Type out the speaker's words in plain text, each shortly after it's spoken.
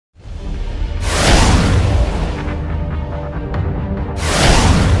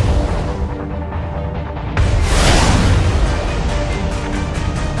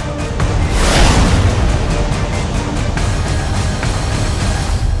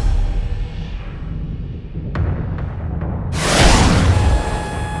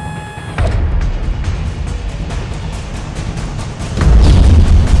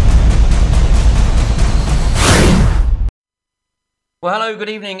Well, hello, good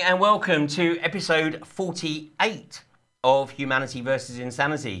evening, and welcome to episode 48 of Humanity versus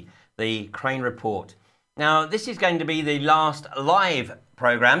Insanity, the Crane Report. Now, this is going to be the last live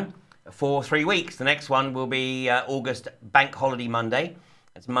programme for 3 weeks. The next one will be August Bank Holiday Monday.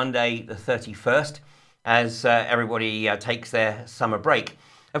 It's Monday the 31st, as everybody takes their summer break.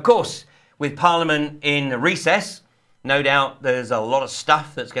 Of course, with Parliament in recess, no doubt there's a lot of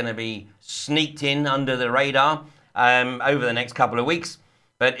stuff that's going to be sneaked in under the radar over the next couple of weeks.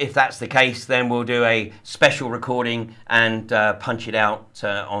 But if that's the case, then we'll do a special recording and punch it out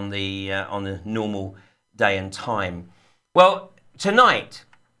on the normal day and time. Well, tonight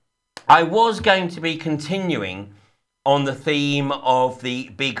I was going to be continuing on the theme of the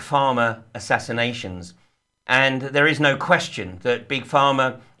Big Pharma assassinations. And there is no question that Big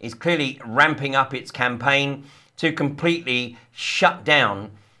Pharma is clearly ramping up its campaign to completely shut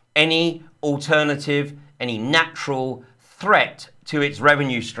down any alternative, any natural threat to its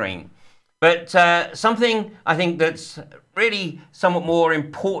revenue stream. But something I think that's really somewhat more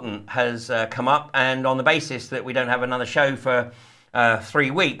important has come up, and on the basis that we don't have another show for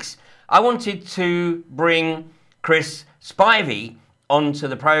 3 weeks, I wanted to bring Chris Spivey onto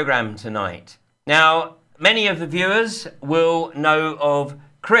the programme tonight. Now, many of the viewers will know of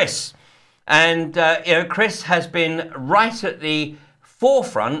Chris, and Chris has been right at the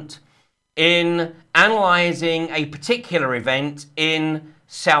forefront in analysing a particular event in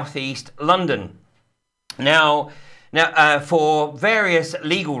southeast London. Now, for various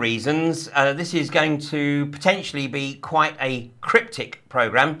legal reasons, this is going to potentially be quite a cryptic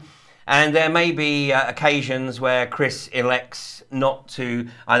programme, and there may be occasions where Chris elects not to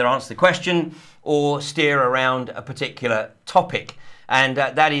either answer the question or steer around a particular topic, and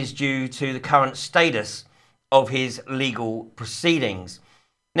that is due to the current status of his legal proceedings.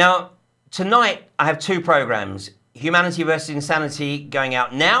 Now, tonight I have two programmes, Humanity versus Insanity going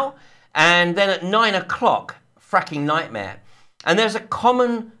out now, and then at 9 o'clock, Fracking Nightmare. And there's a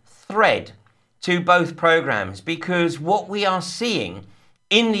common thread to both programmes, because what we are seeing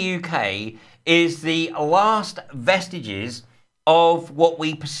in the UK is the last vestiges of what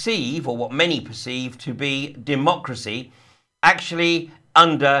we perceive, or what many perceive to be democracy, actually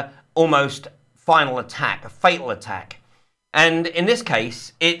under almost final attack, a fatal attack. And in this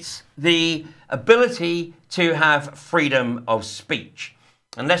case, it's the ability to have freedom of speech.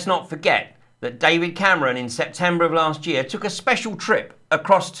 And let's not forget that David Cameron in September of last year took a special trip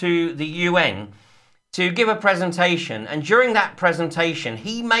across to the UN to give a presentation. And during that presentation,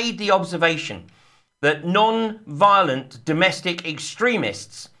 he made the observation that non-violent domestic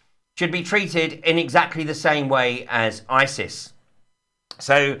extremists should be treated in exactly the same way as ISIS.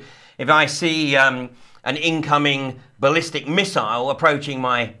 So if I see an incoming ballistic missile approaching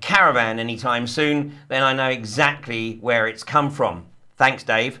my caravan anytime soon, then I know exactly where it's come from. Thanks,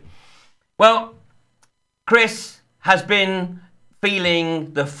 Dave. Well, Chris has been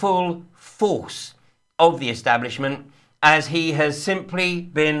feeling the full force of the establishment as he has simply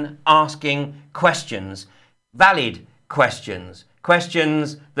been asking questions, valid questions,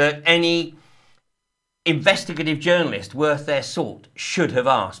 questions that any investigative journalist worth their salt should have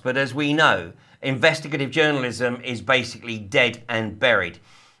asked. But as we know, investigative journalism is basically dead and buried.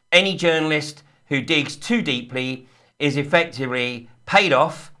 Any journalist who digs too deeply is effectively paid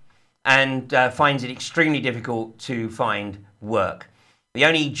off and finds it extremely difficult to find work. The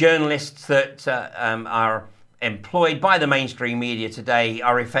only journalists that are employed by the mainstream media today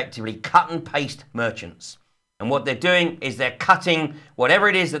are effectively cut and paste merchants. And what they're doing is they're cutting whatever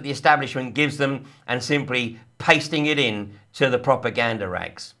it is that the establishment gives them and simply pasting it in to the propaganda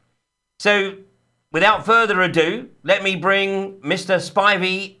rags. So, without further ado, let me bring Mr.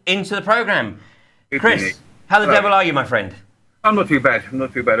 Spivey into the programme. Chris, how the devil are you, my friend? I'm not too bad. I'm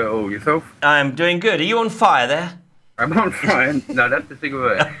not too bad at all. Yourself? I'm doing good. Are you on fire there? I'm on fire. No, that's the thing of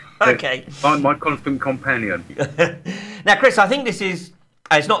it. Okay. My constant companion. Now, Chris, I think this is...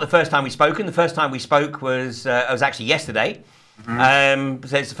 it's not the first time we've spoken. The first time we spoke was actually yesterday. Mm-hmm.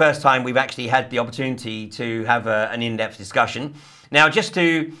 So it's the first time we've actually had the opportunity to have an in-depth discussion. Now, just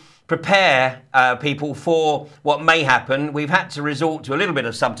to prepare people for what may happen, we've had to resort to a little bit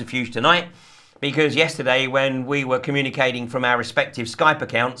of subterfuge tonight, because yesterday when we were communicating from our respective Skype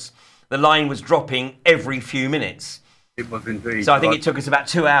accounts, the line was dropping every few minutes. It was indeed. So I think it took us about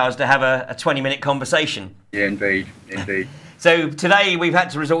 2 hours to have a 20-minute conversation. Yeah, indeed, indeed. So today we've had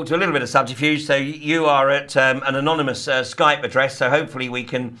to resort to a little bit of subterfuge. So you are at an anonymous Skype address, so hopefully we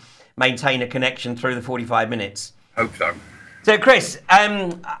can maintain a connection through the 45 minutes. Hope so. So Chris,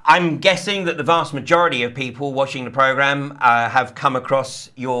 I'm guessing that the vast majority of people watching the programme have come across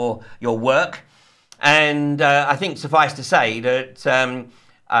your work. And I think suffice to say that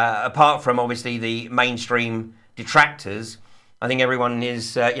apart from obviously the mainstream detractors, I think everyone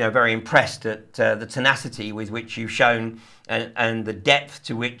is very impressed at the tenacity with which you've shown and the depth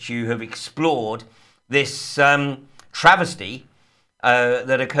to which you have explored this travesty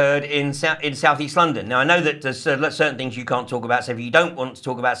that occurred in southeast London. Now, I know that there's certain things you can't talk about, so if you don't want to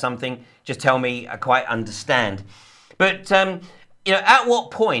talk about something, just tell me. I quite understand. But at what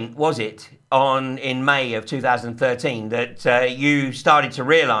point was it in May of 2013 that you started to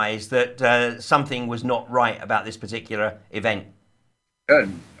realise that something was not right about this particular event?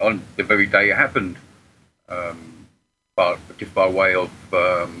 On the very day it happened, but just by way of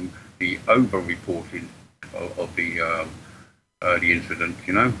the over-reporting of the incident,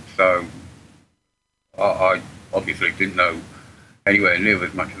 So I obviously didn't know anywhere near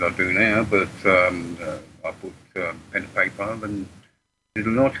as much as I do now, but I put pen and paper and did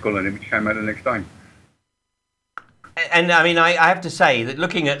an article on it, which came out the next day. And I mean, I have to say that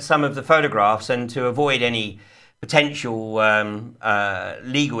looking at some of the photographs, and to avoid any potential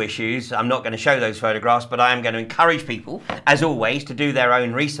legal issues, I'm not going to show those photographs, but I am going to encourage people, as always, to do their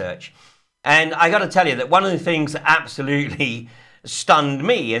own research. And I got to tell you that one of the things that absolutely stunned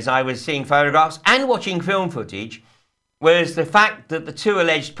me as I was seeing photographs and watching film footage was the fact that the two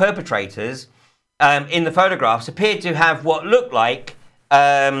alleged perpetrators in the photographs appeared to have what looked like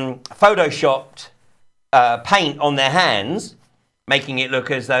photoshopped paint on their hands, making it look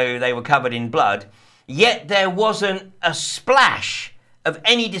as though they were covered in blood, yet there wasn't a splash of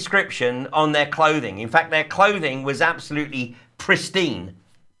any description on their clothing. In fact, their clothing was absolutely pristine.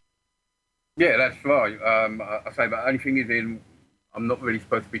 Yeah, that's right. I say, but the only thing is, I'm not really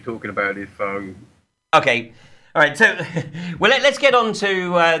supposed to be talking about it, so... Okay. All right. So, well, let's get on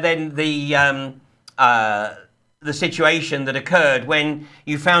to then the situation that occurred when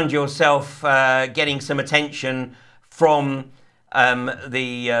you found yourself getting some attention from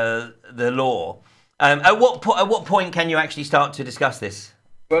the law. At what point can you actually start to discuss this?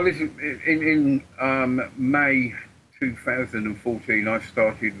 Well, in May 2014, I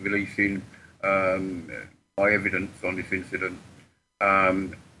started releasing my evidence on this incident.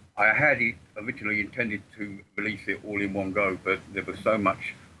 I had it originally intended to release it all in one go, but there was so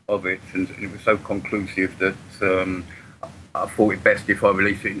much of it, and it was so conclusive that I thought it best if I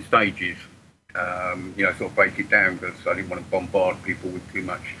release it in stages. Sort of break it down, because I didn't want to bombard people with too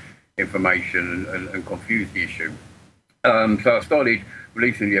much information and confuse the issue. So I started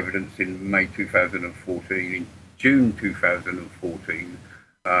releasing the evidence in May 2014. In June 2014,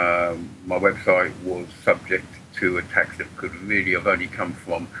 my website was subject to attacks that could really have only come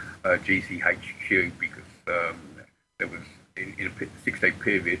from GCHQ, because there was, in a 6-day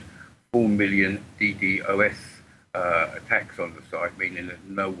period, 4 million DDoS attacks on the site, meaning that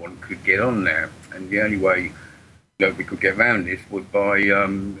no one could get on there. And the only way that we could get around this was by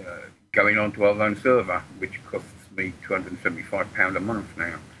going onto our own server, which costs me £275 a month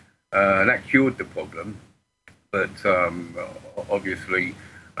now. That cured the problem, but obviously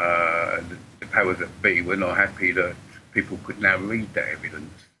the powers that be were not happy that people could now read that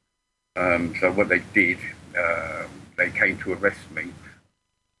evidence. So what they did, they came to arrest me.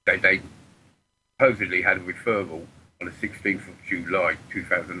 They supposedly had a referral on the 16th of July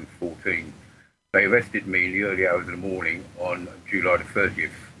 2014. They arrested me in the early hours of the morning on July the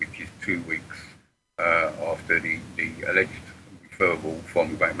 30th, which is 2 weeks after the alleged referral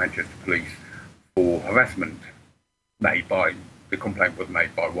from Great Manchester Police for harassment the complaint was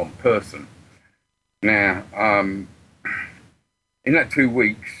made by one person. Now, in that 2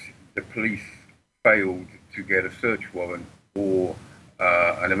 weeks, the police failed to get a search warrant or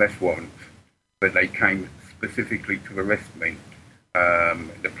an arrest warrant, but they came specifically to arrest me.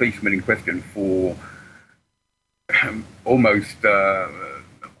 The policeman in question, for almost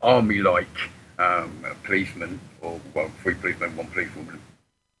army-like policemen, or well, 3 policemen, 1 policewoman,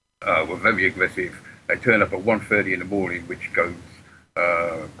 were very aggressive. They turn up at 1:30 in the morning, which goes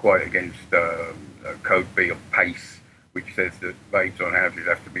quite against Code B of PACE, which says that raids on houses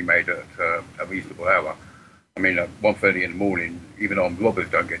have to be made at a reasonable hour. I mean, at 1:30 in the morning, even armed robbers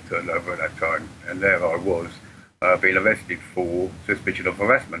don't get turned over at that time. And there I was, being arrested for suspicion of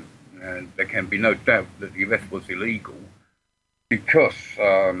harassment. And there can be no doubt that the arrest was illegal, because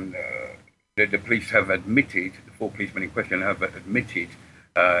the police have admitted, the 4 policemen in question have admitted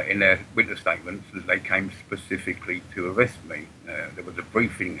in their witness statements that they came specifically to arrest me. There was a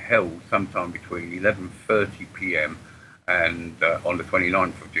briefing held sometime between 11:30 p.m. and on the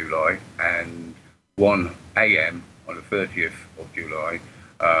 29th of July and 1 a.m. on the 30th of July,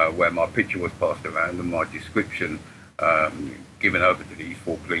 where my picture was passed around and my description given over to these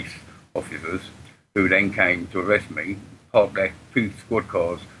 4 police officers. who then came to arrest me, parked their 2 squad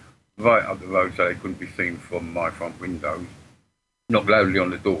cars right up the road so they couldn't be seen from my front windows, knocked loudly on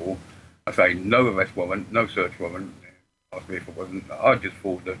the door. I say, no arrest warrant, no search warrant. Asked me if I wasn't. I just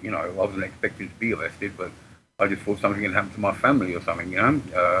thought that, I wasn't expecting to be arrested, but I just thought something had happened to my family or something, an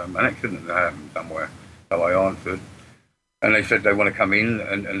accident had happened somewhere. So I answered. And they said they want to come in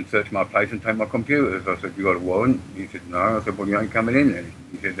and search my place and take my computers. I said, you got a warrant? He said, no. I said, well, you ain't coming in then.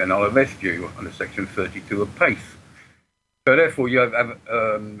 He said, then I'll arrest you under section 32 of PACE. So therefore, you have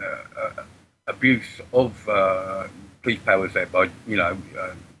abuse of police powers there by,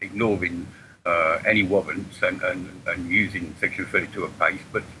 ignoring any warrants and using section 32 of PACE.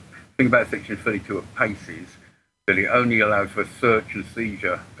 But the thing about section 32 of PACE is that it only allows for search and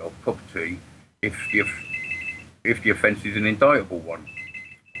seizure of property if the offence is an indictable one,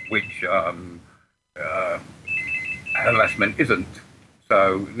 which harassment isn't.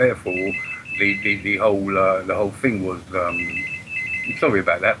 So therefore, the whole thing was. Sorry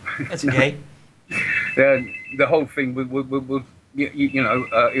about that. That's okay. The whole thing was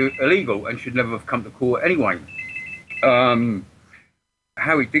illegal and should never have come to court anyway.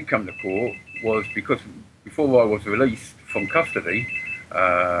 How it did come to court was because before I was released from custody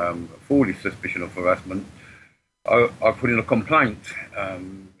for this suspicion of harassment, I put in a complaint,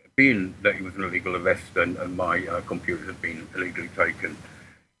 being that it was an illegal arrest and my computers had been illegally taken.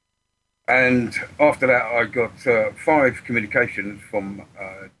 And after that, I got 5 communications from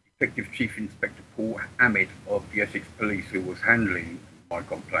Detective Chief Inspector Paul Ahmed of the Essex Police, who was handling my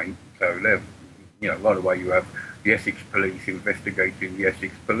complaint. So there, right away you have the Essex Police investigating the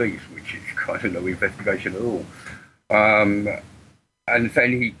Essex Police, which is kind of no investigation at all. And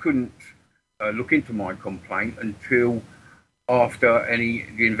saying he couldn't look into my complaint until after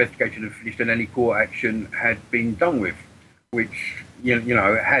the investigation had finished and any court action had been done with, which,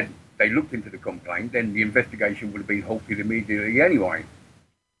 had they looked into the complaint, then the investigation would have been halted immediately anyway.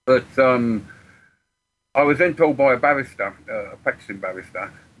 But I was then told by a barrister, a practicing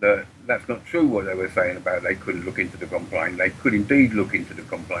barrister, that that's not true what they were saying about they couldn't look into the complaint. They could indeed look into the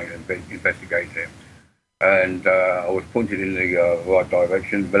complaint and investigate it. And I was pointed in the right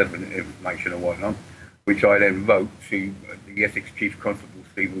direction, relevant information and whatnot, which I then wrote to the Essex Chief Constable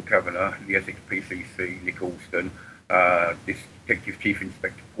Stephen Kavanagh, the Essex PCC Nick Alston, this Detective Chief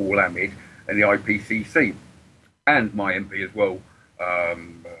Inspector Paul Ahmed, and the IPCC, and my MP as well,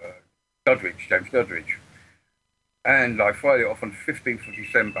 James Dudridge. And I fired it off on 15th of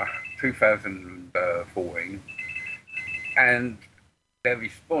December 2014, and their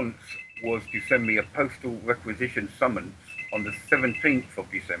response was to send me a postal requisition summons on the 17th of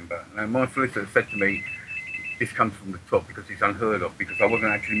December. Now, my solicitor said to me, this comes from the top because it's unheard of, because I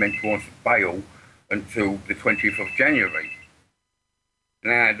wasn't actually meant to answer bail until the 20th of January.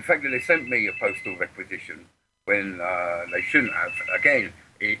 Now, the fact that they sent me a postal requisition when they shouldn't have, again,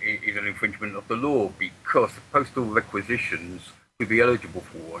 is an infringement of the law, because postal requisitions to be eligible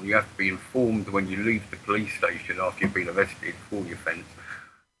for, and you have to be informed when you leave the police station after you've been arrested for the offence,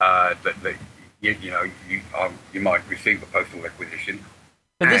 that you might receive a postal requisition.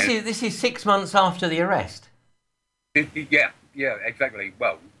 But this is 6 months after the arrest. Yeah, exactly.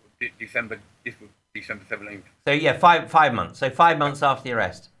 Well, this was December 17th. So yeah, five months. So 5 months after the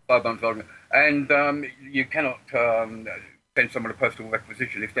arrest. 5 months after, and you cannot send someone a postal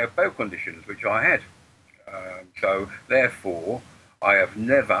requisition if they have bail conditions, which I had. So therefore, I have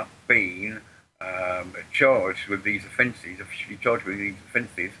never been charged with these offences, officially charged with these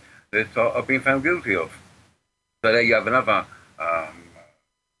offences that I've been found guilty of. So there you have another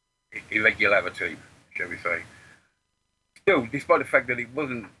irregularity, shall we say. Still, despite the fact that it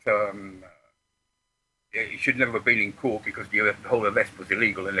wasn't, it should never have been in court because the whole arrest was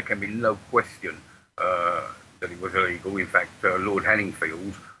illegal, and there can be no question that it was illegal. In fact, Lord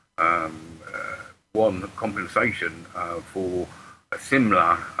Hanningfield won compensation for a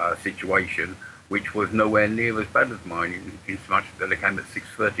similar situation, which was nowhere near as bad as mine, in so much that they came at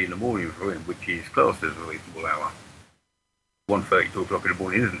 6:30 in the morning for him, which is classed as a reasonable hour. 1:30, 2 o'clock in the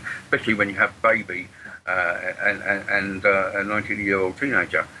morning isn't, especially when you have a baby and a 19-year-old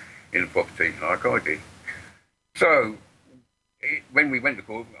teenager in the property, like I did. So, when we went to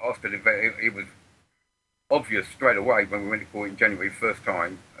court, after the event, it was obvious straight away when we went to court in January, first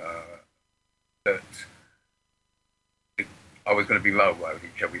time, that I was going to be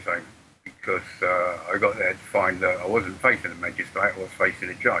railroaded, shall we say, because I got there to find that I wasn't facing a magistrate, I was facing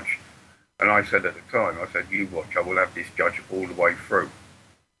a judge. And I said at the time, I said, you watch, I will have this judge all the way through.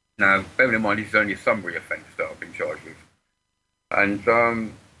 Now, bearing in mind, this is only a summary offence that I've been charged with. And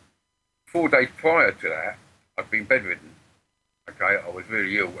 4 days prior to that, I've been bedridden. Okay, I was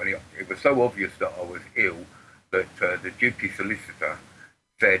really ill, and it was so obvious that I was ill that the duty solicitor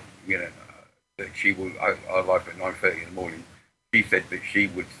said, you know, that she would. I arrived at 9:30 in the morning. She said that she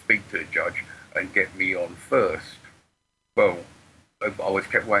would speak to the judge and get me on first. Well, I was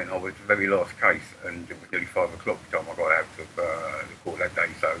kept waiting. I was the very last case, and it was nearly 5 o'clock by the time I got out of the court that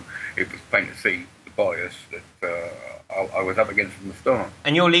day. So it was plain to see the bias that I was up against from the start.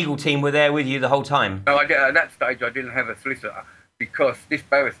 And your legal team were there with you the whole time? No, at that stage I didn't have a solicitor because this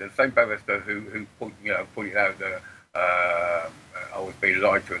barrister, the same barrister who pointed out that I was being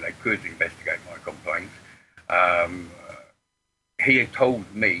lied to and they could investigate my complaints, he had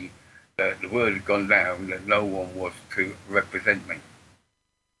told me that the word had gone down that no one was to represent me.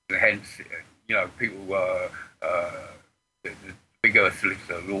 And hence, people were the bigger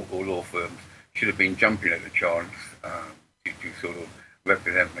solicitors or law firms should have been jumping at the chance to sort of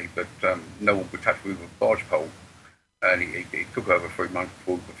represent me, but no one would touch me with a barge pole, and it took over 3 months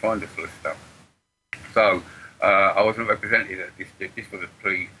before we could find a solicitor. So I wasn't represented at this was a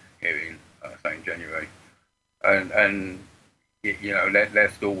plea hearing, say in January, and their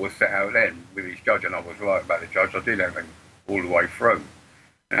stall was set out then with his judge, and I was right about the judge. I did everything all the way through.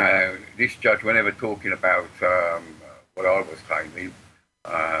 This judge, whenever talking about what I was claiming,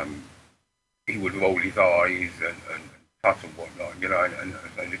 he would roll his eyes and cut and whatnot, and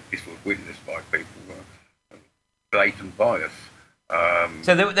this was witnessed by people, blatant bias.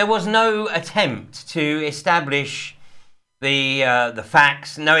 So there was no attempt to establish the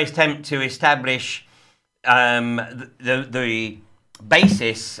facts, no attempt to establish the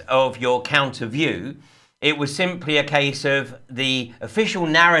basis of your counter view. It was simply a case of the official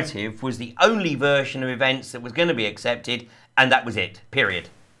narrative was the only version of events that was going to be accepted, and that was it, period.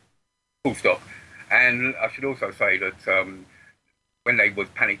 Full stop. And I should also say that when they was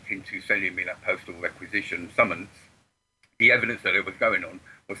panicked into sending me that postal requisition summons, the evidence that it was going on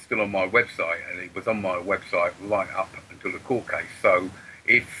was still on my website, and it was on my website right up until the court case. So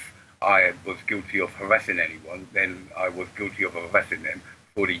if I was guilty of harassing anyone, then I was guilty of harassing them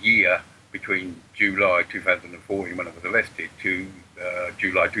for the year between July 2014 when I was arrested to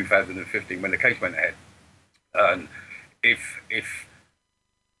July 2015 when the case went ahead. And if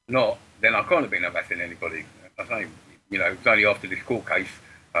not, then I can't have been harassing anybody. I say, it was only after this court case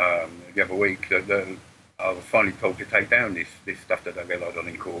the other week that I was finally told to take down this stuff that I relied on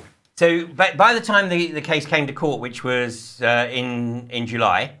in court. So by the time the case came to court, which was in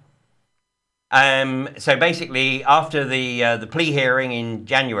July, so basically after the plea hearing in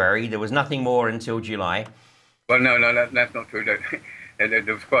January, there was nothing more until July. Well, no, that's not true. There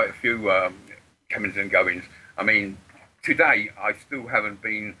was quite a few comings and goings. I mean, today I still haven't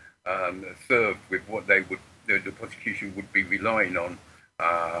been served with what the prosecution would be relying on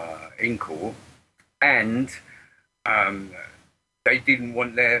in court, and they didn't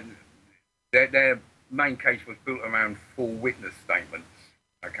want their main case was built around 4 witness statements.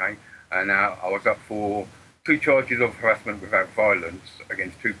 Okay, and now I was up for 2 charges of harassment without violence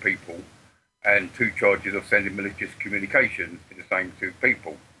against 2 people, and 2 charges of sending malicious communications to the same 2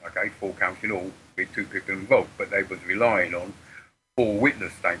 people. Okay, 4 counts in all with 2 people involved, but they was relying on 4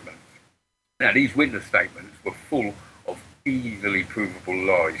 witness statements. Now, these witness statements were full of easily provable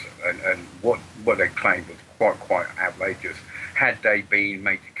lies, and what they claimed was quite outrageous. Had they been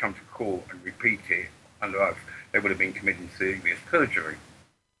made to come to court and repeat it under oath, they would have been committing serious perjury.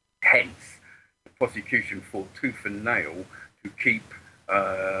 Hence, the prosecution fought tooth and nail to keep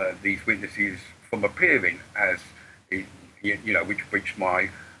these witnesses from appearing, as which breached my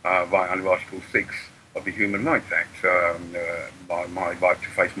right under Article 6 of the Human Rights Act, my right to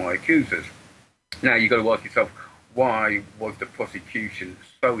face my accusers. Now you've got to ask yourself, why was the prosecution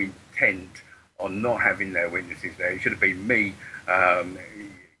so intent on not having their witnesses there? It should have been me,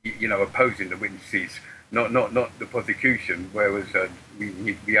 opposing the witnesses, not the prosecution. Whereas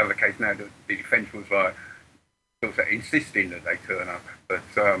the other case now, the defence was like insisting that they turn up, but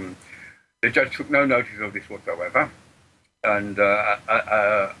the judge took no notice of this whatsoever, and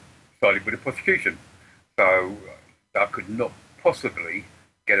sided with the prosecution. So I could not possibly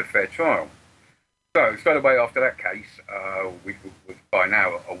get a fair trial. So straight away after that case, which was by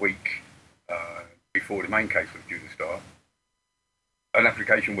now a week before the main case was due to start, an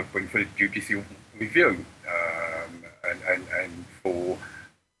application was put for judicial review and for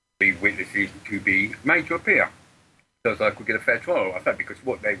the witnesses to be made to appear, so I could get a fair trial. I said because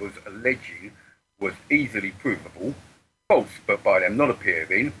what they was alleging was easily provable, false, but by them not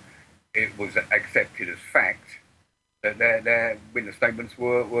appearing, it was accepted as fact that their witness statements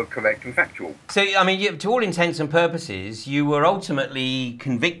were correct and factual. So, I mean, to all intents and purposes, you were ultimately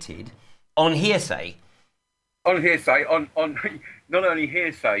convicted on hearsay. On hearsay, on not only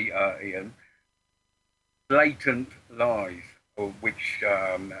hearsay, Ian, blatant lies, of which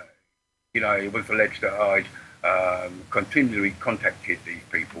it was alleged that I'd continually contacted these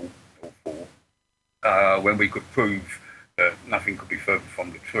people, all four, when we could prove that nothing could be further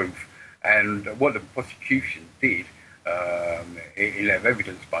from the truth. And what the prosecution did in their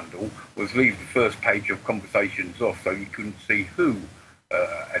evidence bundle was leave the first page of conversations off, so you couldn't see who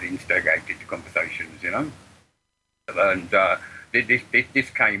had instigated the conversations, And this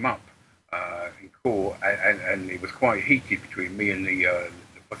came up in court, and it was quite heated between me and the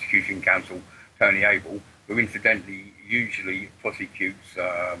prosecution counsel, Tony Abel, who incidentally usually prosecutes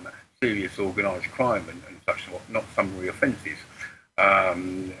serious organised crime and such, not summary offences.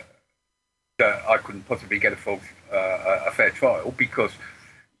 That I couldn't possibly get a fair trial because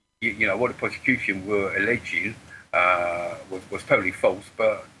what the prosecution were alleging was totally false,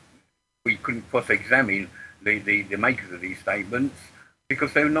 but we couldn't cross-examine the makers of these statements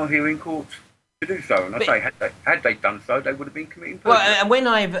because they were not here in court to do so. And I say, had they done so, they would have been committing perjury. Well, and when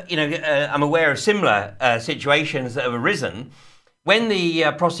I'm aware of similar situations that have arisen, when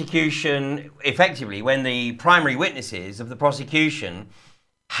the prosecution, effectively, when the primary witnesses of the prosecution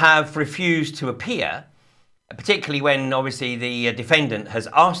have refused to appear, particularly when obviously the defendant has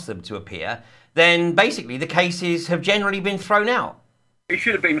asked them to appear, then basically the cases have generally been thrown out. It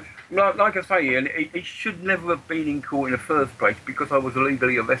should have been, like I say, Ian, it should never have been in court in the first place because I was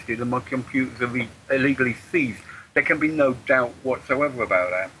illegally arrested and my computers are illegally seized. There can be no doubt whatsoever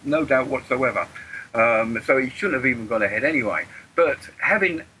about that. No doubt whatsoever. So it shouldn't have even gone ahead anyway. But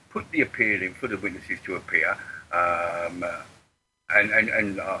having put the appeal in for the witnesses to appear, and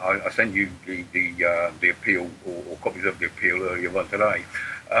I sent you the appeal or copies of the appeal earlier on today,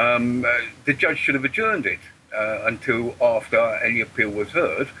 the judge should have adjourned it until after any appeal was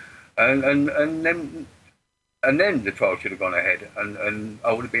heard, and then the trial should have gone ahead, and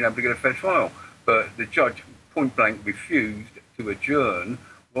I would have been able to get a fair trial. But the judge point blank refused to adjourn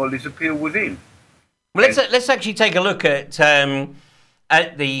while this appeal was in. Well, let's actually take a look at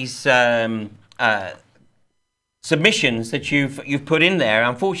these submissions that you've put in there.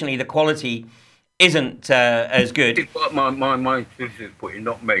 Unfortunately, the quality isn't as good. It's what my solicitor's put in,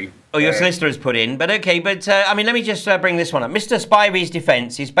 not me. Oh, your solicitor has put in, but okay. But I mean, let me just bring this one up. Mr. Spivey's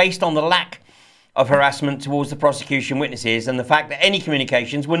defence is based on the lack of harassment towards the prosecution witnesses and the fact that any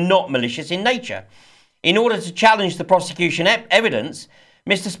communications were not malicious in nature. In order to challenge the prosecution evidence,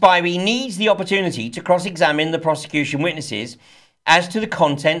 Mr. Spivey needs the opportunity to cross-examine the prosecution witnesses as to the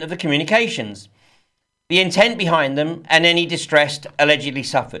content of the communications, the intent behind them, and any distress allegedly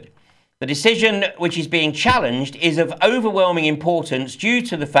suffered. The decision which is being challenged is of overwhelming importance due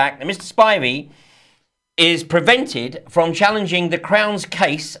to the fact that Mr. Spivey is prevented from challenging the Crown's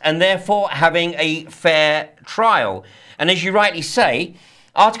case and therefore having a fair trial. And as you rightly say,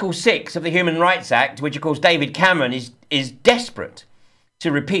 Article 6 of the Human Rights Act, which of course David Cameron is desperate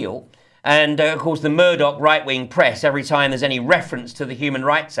to repeal, and of course the Murdoch right-wing press, every time there's any reference to the Human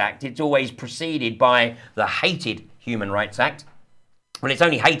Rights Act, it's always preceded by the hated Human Rights Act. Well, it's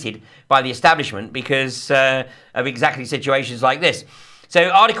only hated by the establishment because of exactly situations like this. So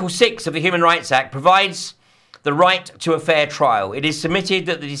Article 6 of the Human Rights Act provides the right to a fair trial. It is submitted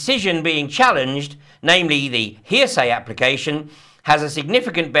that the decision being challenged, namely the hearsay application, has a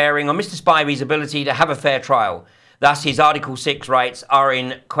significant bearing on Mr. Spivey's ability to have a fair trial. Thus, his Article 6 rights are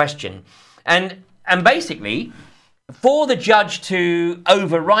in question. And basically, for the judge to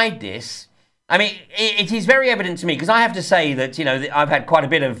override this, I mean, it is very evident to me, because I have to say that, I've had quite a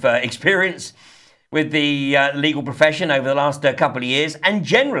bit of experience with the legal profession over the last couple of years, and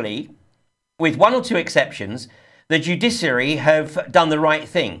generally, with one or two exceptions, the judiciary have done the right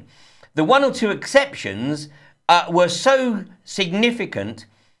thing. The one or two exceptions were so significant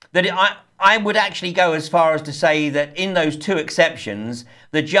that I would actually go as far as to say that in those two exceptions,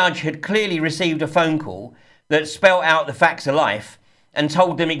 the judge had clearly received a phone call that spelt out the facts of life and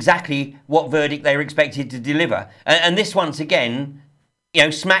told them exactly what verdict they were expected to deliver. And this, once again,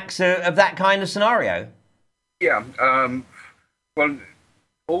 smacks of that kind of scenario. Yeah. Well,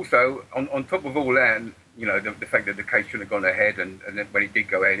 also, on top of all that, the fact that the case shouldn't have gone ahead, and then when it did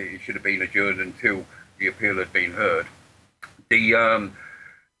go ahead, it should have been adjourned until the appeal had been heard. The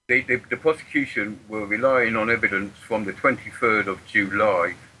prosecution were relying on evidence from the 23rd of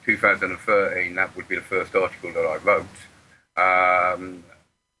July 2013. That would be the first article that I wrote.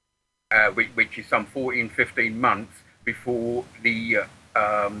 Which is some 15 months before the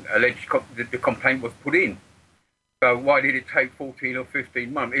alleged the complaint was put in. So why did it take 14 or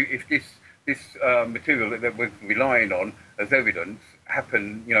 15 months? If this material that we're relying on as evidence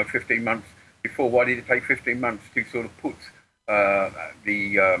happened, 15 months before, why did it take 15 months to sort of put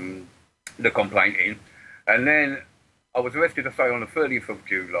the complaint in? And then I was arrested, I say, on the 30th of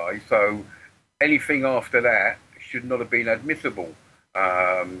July, so anything after that should not have been admissible.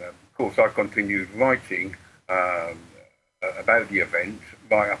 Of course, I continued writing about the event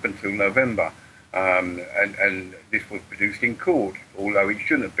right up until November. And this was produced in court, although it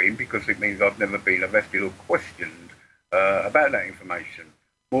shouldn't have been, because it means I've never been arrested or questioned about that information.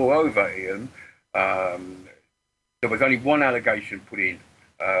 Moreover, Ian, there was only one allegation put in,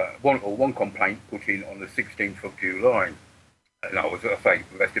 one complaint put in on the 16th of July, and I was, I say,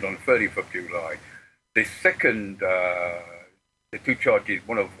 arrested on the 30th of July. The second, the two charges,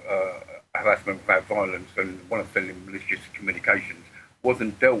 one of harassment without violence and one of sending malicious communications,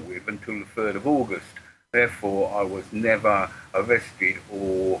 wasn't dealt with until the 3rd of August. Therefore, I was never arrested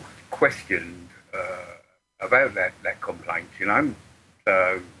or questioned about that complaint, you know.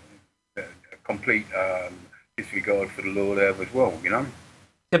 So, a complete disregard for the law there as well, you know.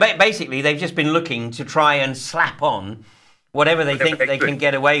 So basically, they've just been looking to try and slap on whatever they think they can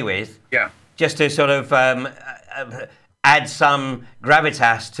get away with. Yeah. Just to sort of add some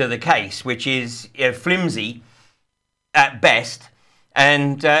gravitas to the case, which is flimsy at best.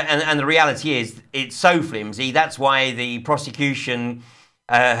 And the reality is, it's so flimsy. That's why the prosecution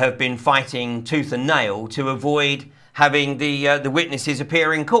have been fighting tooth and nail to avoid having the witnesses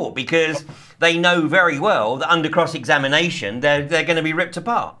appear in court, because they know very well that under cross-examination they're going to be ripped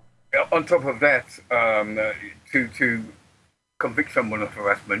apart. On top of that, to convict someone of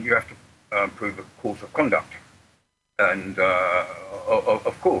harassment, you have to prove a course of conduct. And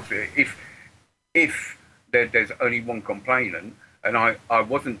of course, if there's only one complainant, and I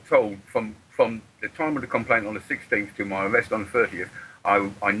wasn't told from the time of the complaint on the 16th to my arrest on the 30th,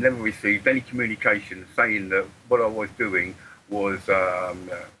 I never received any communication saying that what I was doing was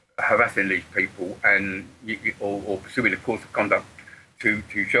harassing these people and or pursuing a course of conduct to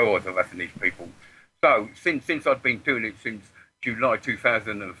show I was harassing these people. So since I've been doing it since July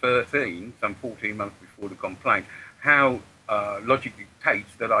 2013, some 14 months before the complaint, how logic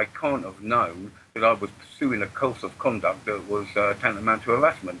dictates that I can't have known that I was pursuing a course of conduct that was tantamount to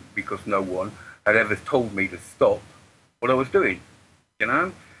harassment, because no one had ever told me to stop what I was doing, you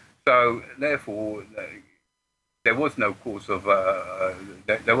know? So therefore, there was no course of,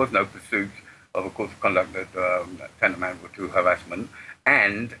 there was no pursuit of a course of conduct that tantamount to harassment.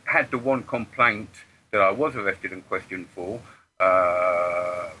 And had the one complaint that I was arrested and questioned for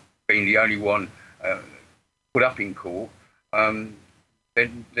being the only one put up in court,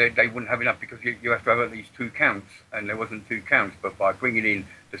 then they wouldn't have enough, because you have to have at least 2 counts, and there wasn't 2 counts. But by bringing in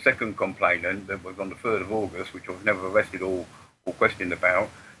the second complainant that was on the 3rd of August, which I was never arrested or questioned about,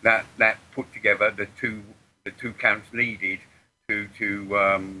 that put together the two counts needed to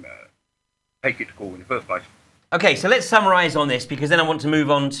take it to court in the first place. Okay, so let's summarise on this, because then I want to move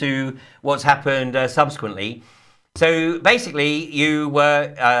on to what's happened subsequently. So basically, you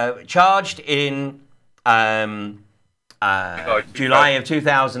were charged in July of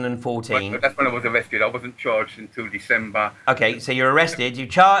 2014. That's when I was arrested. I wasn't charged until December. Okay, so you're arrested. You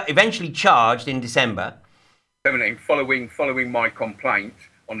eventually charged in December 17, following my complaint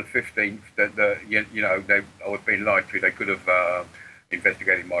on the 15th that I was being lied to. They could have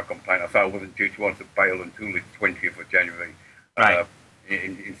investigated my complaint. I wasn't due to answer bail until the 20th of January. Right.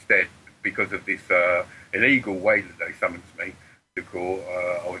 Instead, because of this illegal way that they summoned me to court,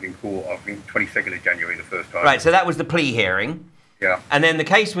 I was in court, I think, 22nd of January the first time. Right, so that was the plea hearing. Yeah. And then the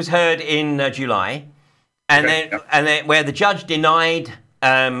case was heard in July, and then where the judge denied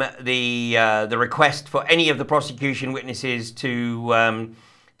the request for any of the prosecution witnesses to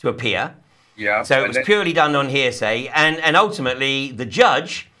appear. Yeah. So it was purely done on hearsay, and ultimately the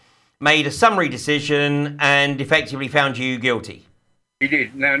judge made a summary decision and effectively found you guilty. He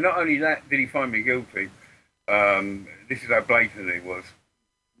did. Now, not only that did he find me guilty, this is how blatant it was.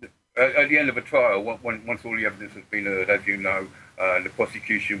 At the end of a trial, once all the evidence has been heard, as you know, the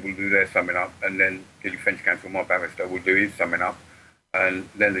prosecution will do their summing up, and then the defence counsel, my barrister, will do his summing up, and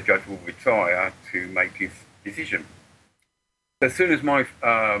then the judge will retire to make his decision. As soon as my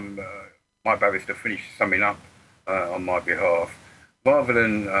barrister finished summing up on my behalf, rather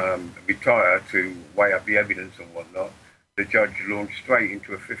than retire to weigh up the evidence and whatnot, the judge launched straight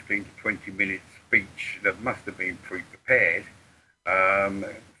into a 15 to 20 minute speech that must have been pre-prepared,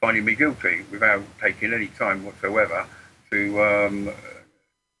 finding me guilty without taking any time whatsoever to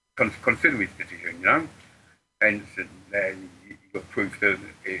consider his decision, you know. And then you got proof that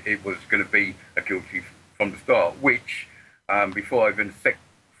it was going to be a guilty from the start, which, before I even set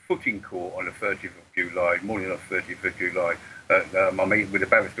put in court on the 30th of July, morning of 30th of July. My meeting with the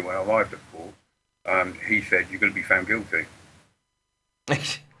barrister when I arrived at court, he said, "You're going to be found guilty."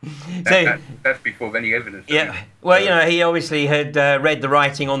 That's before any evidence. Yeah. Well, he obviously had read the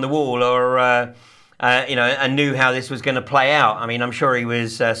writing on the wall, or and knew how this was going to play out. I mean, I'm sure he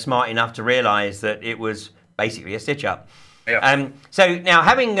was smart enough to realise that it was basically a stitch-up. Yeah. So now,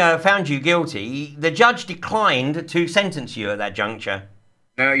 having found you guilty, the judge declined to sentence you at that juncture.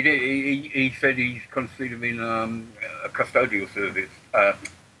 No, he did. He said he's considering a custodial service,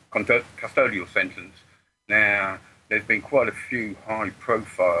 custodial sentence. Now, there's been quite a few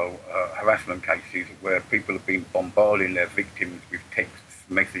high-profile harassment cases where people have been bombarding their victims with text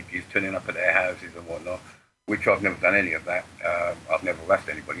messages, turning up at their houses and whatnot, which I've never done any of that. I've never harassed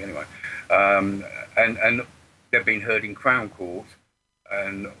anybody anyway. And they've been heard in Crown Court,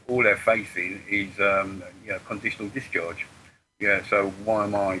 and all they're facing is conditional discharge. Yeah, so why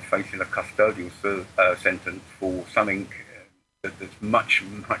am I facing a custodial sentence for something that's much,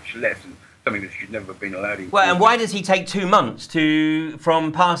 much less, and something that should never have been allowed in court? Well, and why does he take 2 months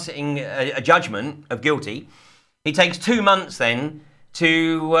from passing a judgment of guilty? He takes 2 months then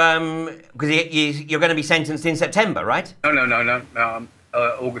to, because you're going to be sentenced in September, right? No.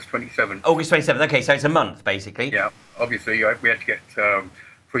 August 27th. August 27th, okay, so it's a month, basically. Yeah, obviously we had to get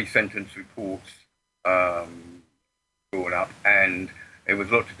pre-sentence reports drawn up, and it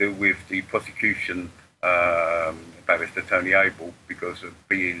was a lot to do with the prosecution, barrister Tony Abel, because of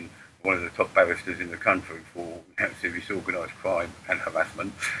being one of the top barristers in the country for serious organised crime and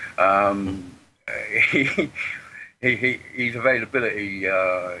harassment. His availability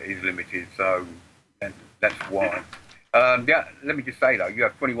is limited, so that's why. Yeah, let me just say though, you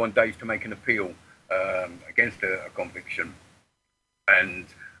have 21 days to make an appeal against a conviction, and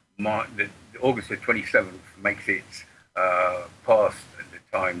August the 27th makes it past the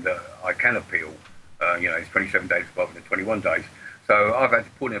time that I can appeal. It's 27 days rather than 21 days. So I've had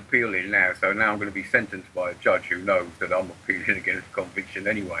to put an appeal in now. So now I'm going to be sentenced by a judge who knows that I'm appealing against a conviction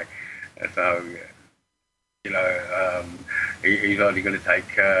anyway. And so, he's hardly going to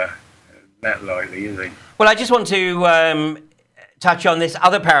take that lightly, is he? Well, I just want to touch on this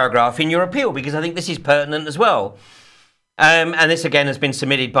other paragraph in your appeal, because I think this is pertinent as well. And this, again, has been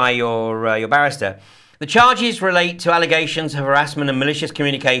submitted by your barrister. The charges relate to allegations of harassment and malicious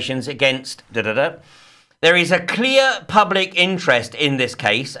communications against da-da-da. There is a clear public interest in this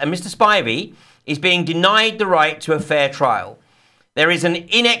case, and Mr. Spivey is being denied the right to a fair trial. There is an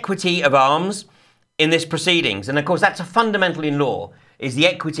inequity of arms in this proceedings, and of course that's a fundamental in law, is the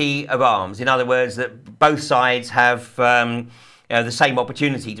equity of arms. In other words, that both sides have the same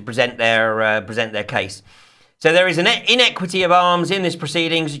opportunity to present their case. So there is an inequity of arms in this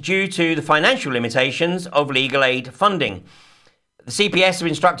proceedings due to the financial limitations of legal aid funding. The CPS have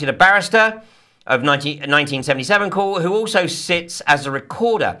instructed a barrister of 1977 call, who also sits as a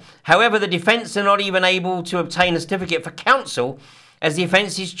recorder. However, the defence are not even able to obtain a certificate for counsel, as the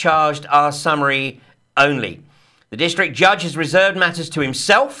offences charged are summary only. The district judge has reserved matters to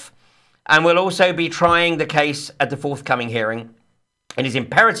himself and will also be trying the case at the forthcoming hearing. It is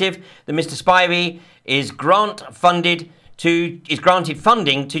imperative that Mr. Spivey is granted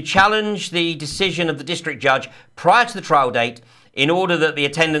funding to challenge the decision of the district judge prior to the trial date, in order that the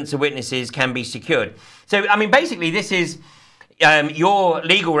attendance of witnesses can be secured. So, I mean, basically, this is your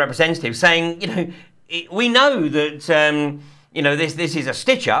legal representative saying, we know that, this is a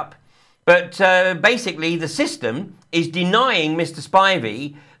stitch-up, but basically the system is denying Mr.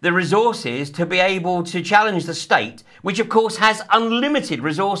 Spivey the resources to be able to challenge the state, which, of course, has unlimited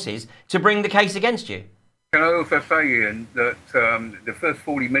resources to bring the case against you. Can I also say, Ian, that the first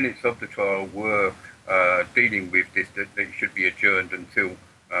 40 minutes of the trial were dealing with this, that it should be adjourned until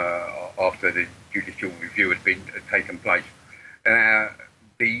after the judicial review had taken place. The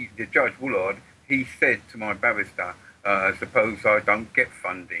Judge Woolard, he said to my barrister, suppose I don't get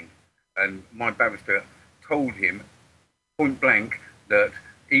funding. And my barrister told him point blank that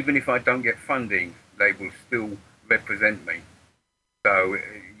even if I don't get funding, they will still represent me. So,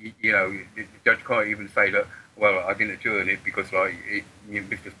 the judge can't even say that, well, I didn't adjourn it because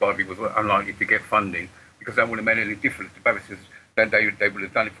Mr. Spivey was unlikely to get funding, because that wouldn't have made any difference to barristers. Then they would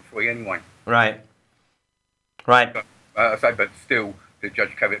have done it for free anyway. Right. But still, the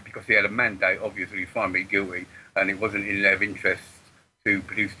judge covered, because he had a mandate, obviously, to find me guilty, and it wasn't in their interest to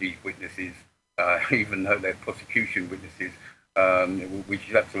produce these witnesses, even though they're prosecution witnesses, which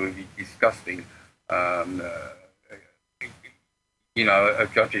is absolutely disgusting. A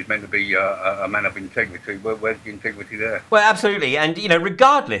judge is meant to be a man of integrity. Where's the integrity there? Well, absolutely. And,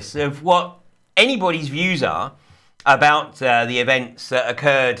 regardless of what anybody's views are about the events that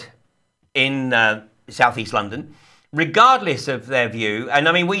occurred in southeast London, regardless of their view. And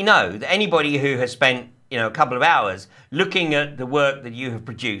I mean, we know that anybody who has spent a couple of hours looking at the work that you have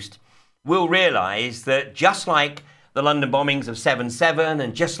produced will realise that just like the London bombings of 7/7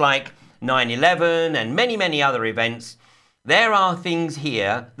 and just like 9/11 and many, many other events, there are things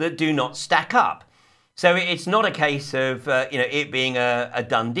here that do not stack up. So it's not a case of it being a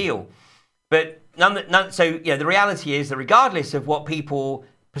done deal. But the reality is that regardless of what people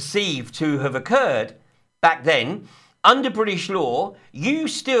perceive to have occurred back then, under British law, you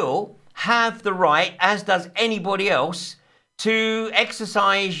still have the right, as does anybody else, to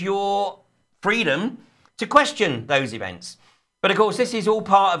exercise your freedom to question those events. But of course, this is all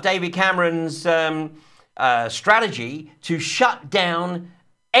part of David Cameron's strategy to shut down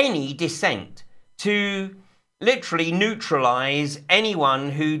any dissent, to literally neutralise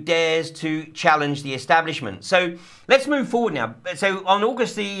anyone who dares to challenge the establishment. So let's move forward now. So on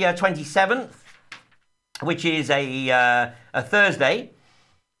August the 27th, which is a Thursday,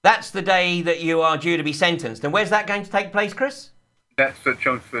 that's the day that you are due to be sentenced. And where's that going to take place, Chris? That's at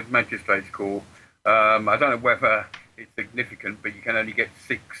Chelmsford Magistrates Court. I don't know whether it's significant, but you can only get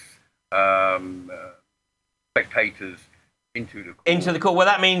 6 spectators into the court. Into the court. Well,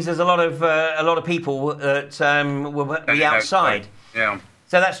 that means there's a lot of people that will be outside. Yeah.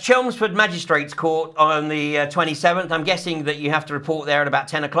 So that's Chelmsford Magistrates Court on the 27th. I'm guessing that you have to report there at about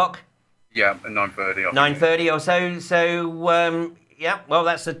 10 o'clock. Yeah, at 9:30. 9:30 or so. So yeah. Well,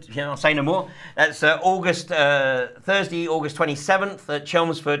 that's I'll say no more. That's Thursday, August 27th at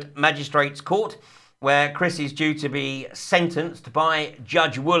Chelmsford Magistrates Court, where Chris is due to be sentenced by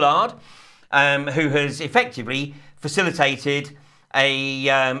Judge Woolard, who has effectively facilitated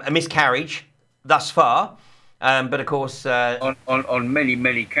a miscarriage thus far, but of course on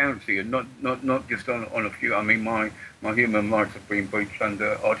many counts here, not just on a few. I mean, my human rights have been breached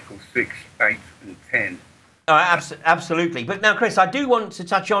under Article 6, 8, and 10. Oh, absolutely. But now, Chris, I do want to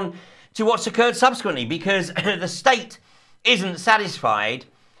touch on to what's occurred subsequently, because the state isn't satisfied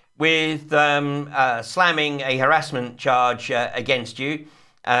with slamming a harassment charge against you.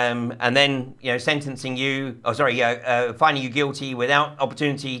 And then, sentencing you, finding you guilty without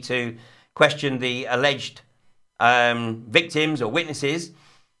opportunity to question the alleged victims or witnesses.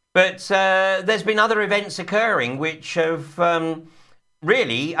 But there's been other events occurring which have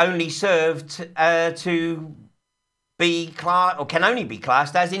really only served to be classed, or can only be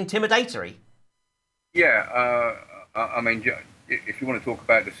classed as intimidatory. Yeah, I mean, if you want to talk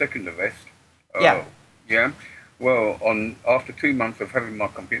about the second arrest. Yeah. Well, after 2 months of having my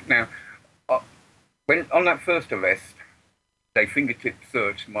computer, now, when on that first arrest, they fingertip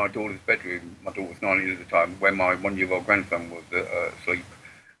searched my daughter's bedroom. My daughter was 9 years at the time, where my 1-year-old grandson was asleep,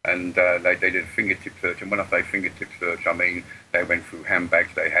 and they did a fingertip search. And when I say fingertip search, I mean they went through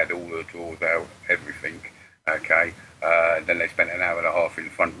handbags, they had all the drawers out, everything. Okay. Then they spent an hour and a half in the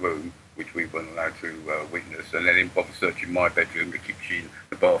front room, which we weren't allowed to witness, and they didn't bother searching my bedroom, the kitchen,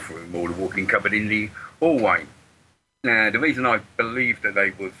 the bathroom, or the walk-in cupboard in the hallway. Now, the reason I believe that they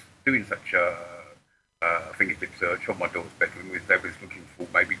was doing such a fingertip search of my daughter's bedroom was they was looking for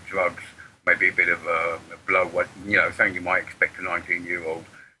maybe drugs, maybe a bit of a blow, something you might expect a 19-year-old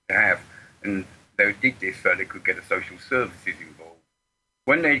to have. And they did this so they could get the social services involved.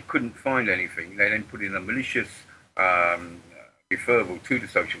 When they couldn't find anything, they then put in a malicious referral to the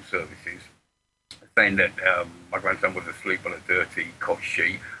social services, saying that my grandson was asleep on a dirty cot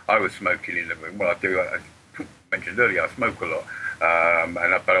sheet. I was smoking in the room. Well, I mentioned earlier, I smoke a lot,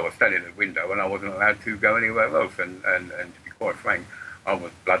 but I was standing at the window and I wasn't allowed to go anywhere else. And to be quite frank, I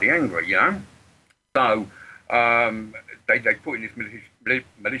was bloody angry, So they put in this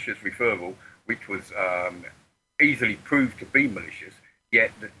malicious referral, which was easily proved to be malicious.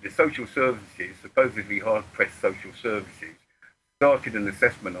 Yet the social services, supposedly hard-pressed social services, started an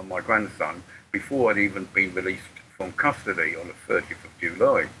assessment on my grandson before I'd even been released from custody on the 30th of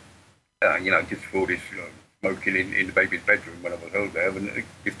July. Just for this smoking in the baby's bedroom when I was held there, and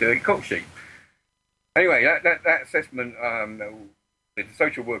this dirty coat sheet. Anyway, that assessment, the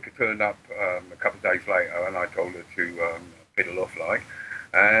social worker turned up a couple of days later, and I told her to piddle off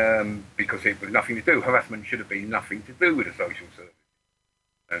because it was nothing to do. Harassment should have been nothing to do with the social service.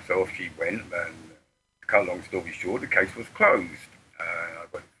 And so off she went, and to cut a long story short, the case was closed. I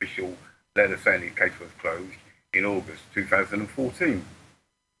got an official letter saying the case was closed in August 2014.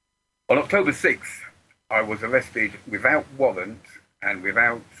 On October 6th, I was arrested without warrant and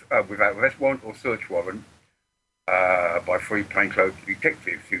without arrest warrant or search warrant by 3 plainclothes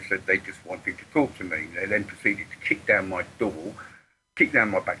detectives who said they just wanted to talk to me. They then proceeded to kick down my door, kick down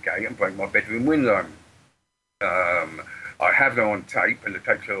my back gate and break my bedroom window. I have them on tape, and the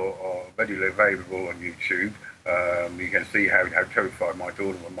tapes are readily available on YouTube. You can see how terrified my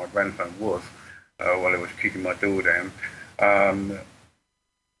daughter and my grandson was while I was kicking my door down.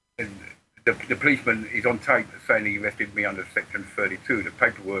 The policeman is on tape saying he arrested me under Section 32. The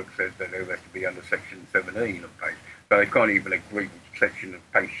paperwork says that they arrested me under Section 17 of PACE. So they can't even agree which section of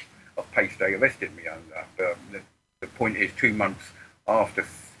PACE they arrested me under. But the point is, 2 months after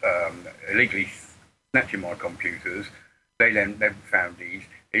illegally snatching my computers, they then found these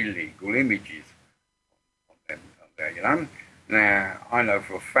illegal images on there, you know. Now, I know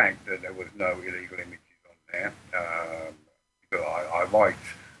for a fact that there was no illegal images on there.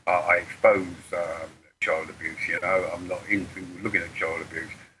 I expose child abuse, you know. I'm not into looking at child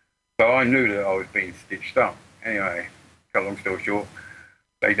abuse. So I knew that I was being stitched up. Anyway, cut a long story short,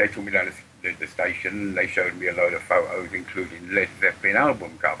 they took me down to the station. They showed me a load of photos, including Led Zeppelin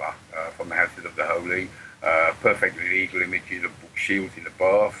album cover from the Houses of the Holy, perfectly legal images of book shields in the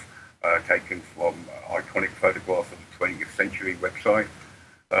bath, taken from iconic photographs of the 20th century website.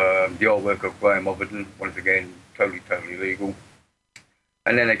 The artwork of Graham Overton, once again, totally legal.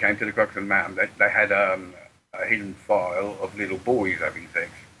 And then they came to the crux of the matter. They had a hidden file of little boys having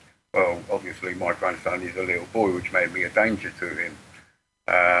sex. Well, obviously my grandson is a little boy, which made me a danger to him.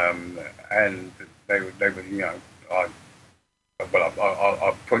 And they were, you know, I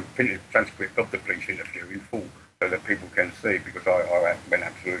printed a transcript of the police interview in full so that people can see, because I went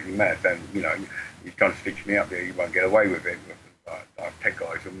absolutely mad. And, you know, you can't stitch me up there, you won't get away with it. Tech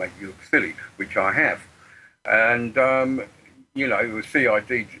guys will make you look silly, which I have. And, you know, it was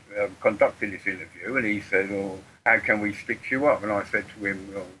CID conducting this interview, and he said, "Oh, how can we stitch you up?" And I said to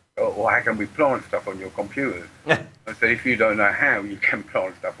him, "Or how can we plant stuff on your computers?" I said, "If you don't know how you can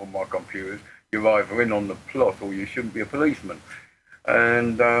plant stuff on my computers, you're either in on the plot or you shouldn't be a policeman."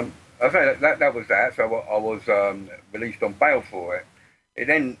 And I say that was that. So I was released on bail for it. It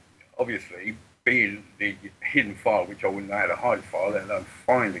then, obviously, being the hidden file, which I wouldn't know how to hide the file, let alone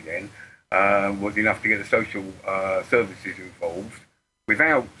find again, was enough to get the social services involved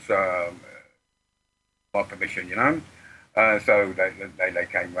without my permission, you know. So they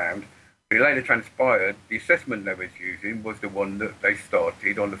came round. It later transpired the assessment they was using was the one that they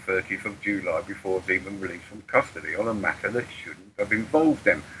started on the 30th of July before I was even released from custody on a matter that shouldn't have involved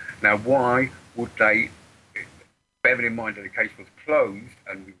them. Now, why would they, bearing in mind that the case was closed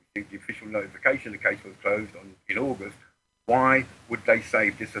and we received the official notification the case was closed in August, why would they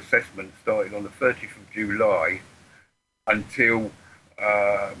say this assessment started on the 30th of July until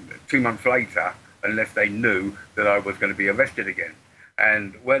 2 months later, unless they knew that I was going to be arrested again?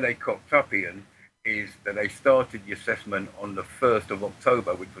 And where they cocked up, Ian, is that they started the assessment on the 1st of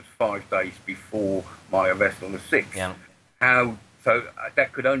October, which was 5 days before my arrest on the 6th. Yeah. So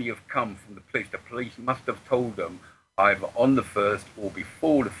that could only have come from the police. The police must have told them either on the 1st or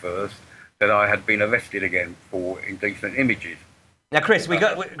before the 1st that I had been arrested again for indecent images. Now, Chris, we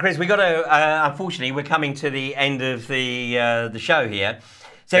got to. Unfortunately, we're coming to the end of the show here.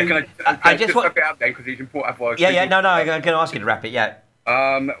 So yeah, I just wrap it up then, because it's important. No, I'm going to ask you to wrap it. Yeah.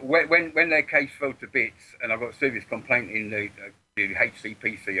 When their case fell to bits, and I got a serious complaint in the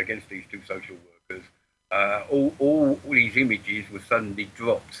HCPC against these two social workers, all these images were suddenly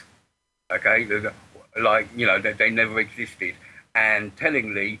dropped. Okay, like, you know, they never existed. And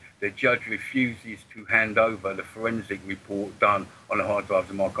tellingly, the judge refuses to hand over the forensic report done on the hard drives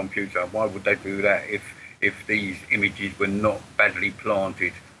of my computer. Why would they do that if these images were not badly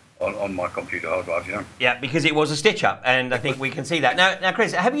planted on my computer hard drives, you know? Yeah, because it was a stitch-up, and I think we can see that. Now,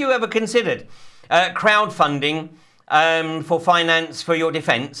 Chris, have you ever considered crowdfunding for finance for your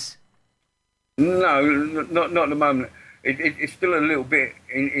defence? No, not at the moment. It's still a little bit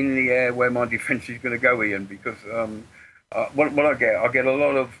in the air where my defence is going to go, Ian, because what I get a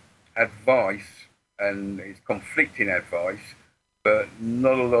lot of advice, and it's conflicting advice, but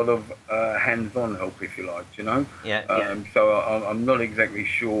not a lot of hands-on help, if you like, you know? Yeah. So I'm not exactly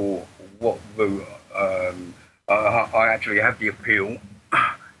sure what route. I actually have the appeal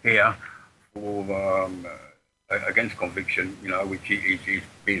here for against conviction, you know, which is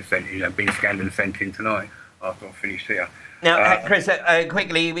being sent, you know, being scanned and sent in tonight after I finish here. Now, Chris,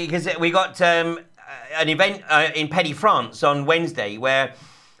 quickly, because we got an event in Petty, France on Wednesday where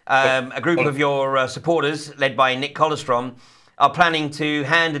a group of your supporters, led by Nick Colostrom, are planning to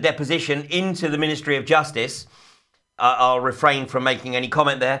hand a deposition into the Ministry of Justice. I'll refrain from making any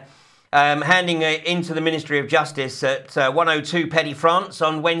comment there. Handing it into the Ministry of Justice at 102 Petty, France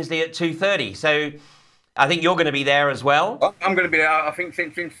on Wednesday at 2:30. So I think you're going to be there as well. I'm going to be there. I think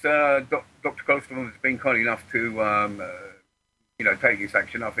since Dr. Colostrom has been kind enough to take this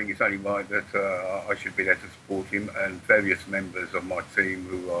action. I think it's only right that I should be there to support him, and various members of my team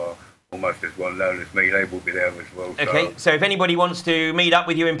who are almost as well known as me, they will be there as well. Okay, so if anybody wants to meet up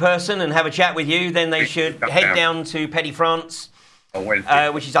with you in person and have a chat with you, then they should head down to Petty France, on Wednesday,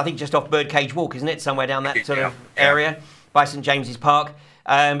 which is, I think, just off Birdcage Walk, isn't it? Somewhere down that sort of area, by St James's Park.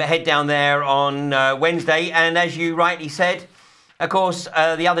 But head down there on Wednesday, and as you rightly said, of course,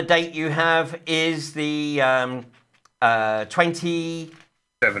 the other date you have is the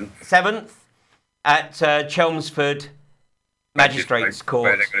 27th at Chelmsford Magistrates Court,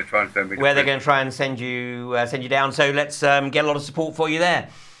 where they're going to try and send me. Where they're going to try and send you down. So let's get a lot of support for you there.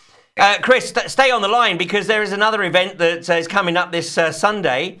 Chris, stay on the line, because there is another event that is coming up this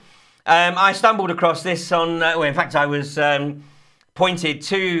Sunday. I stumbled across this on. Well, in fact, I was pointed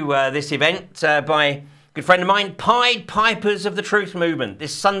to this event by a good friend of mine, Pied Pipers of the Truth Movement.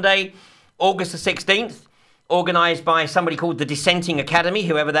 This Sunday, August the 16th, organised by somebody called the Dissenting Academy,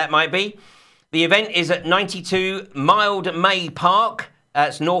 whoever that might be. The event is at 92 Mild May Park.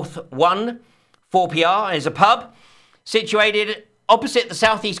 That's North 1, 4PR. Is a pub situated opposite the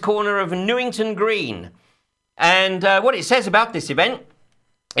southeast corner of Newington Green. And what it says about this event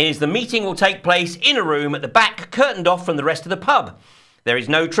is the meeting will take place in a room at the back, curtained off from the rest of the pub. There is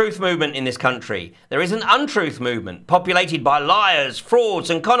no truth movement in this country. There is an untruth movement populated by liars, frauds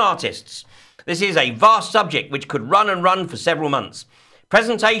and con artists. This is a vast subject which could run and run for several months.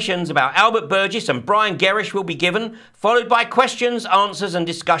 Presentations about Albert Burgess and Brian Gerrish will be given, followed by questions, answers and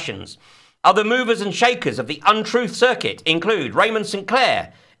discussions. Other movers and shakers of the untruth circuit include Raymond St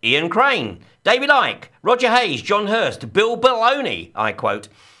Clair, Ian Crane, David Icke, Roger Hayes, John Hurst, Bill Baloney, I quote,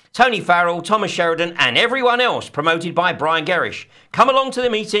 Tony Farrell, Thomas Sheridan and everyone else promoted by Brian Gerrish. Come along to the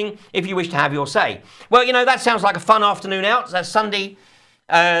meeting if you wish to have your say. Well, that sounds like a fun afternoon out. That's Sunday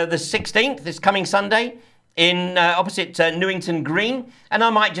the 16th, this coming Sunday, in opposite Newington Green, and I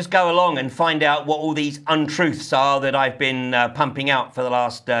might just go along and find out what all these untruths are that I've been pumping out for the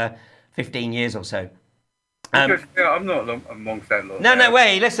last 15 years or so. I'm not amongst that lot. No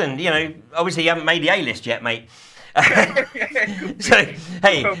way. Listen, obviously you haven't made the A-list yet, mate. So,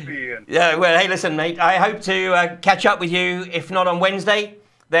 hey, hey, listen, mate, I hope to catch up with you, if not on Wednesday,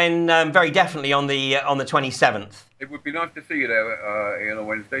 then very definitely on the 27th. It would be nice to see you there, Ian, on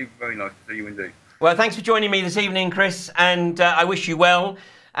Wednesday. Very nice to see you indeed. Well, thanks for joining me this evening, Chris, and I wish you well,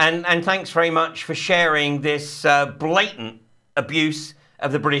 and thanks very much for sharing this blatant abuse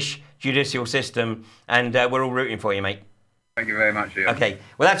of the British judicial system, and we're all rooting for you, mate. Thank you very much, Ian. Okay,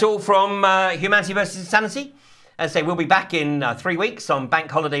 well, that's all from Humanity versus Insanity. As I say, we'll be back in 3 weeks on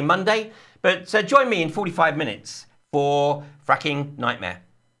Bank Holiday Monday, but join me in 45 minutes for Fracking Nightmare.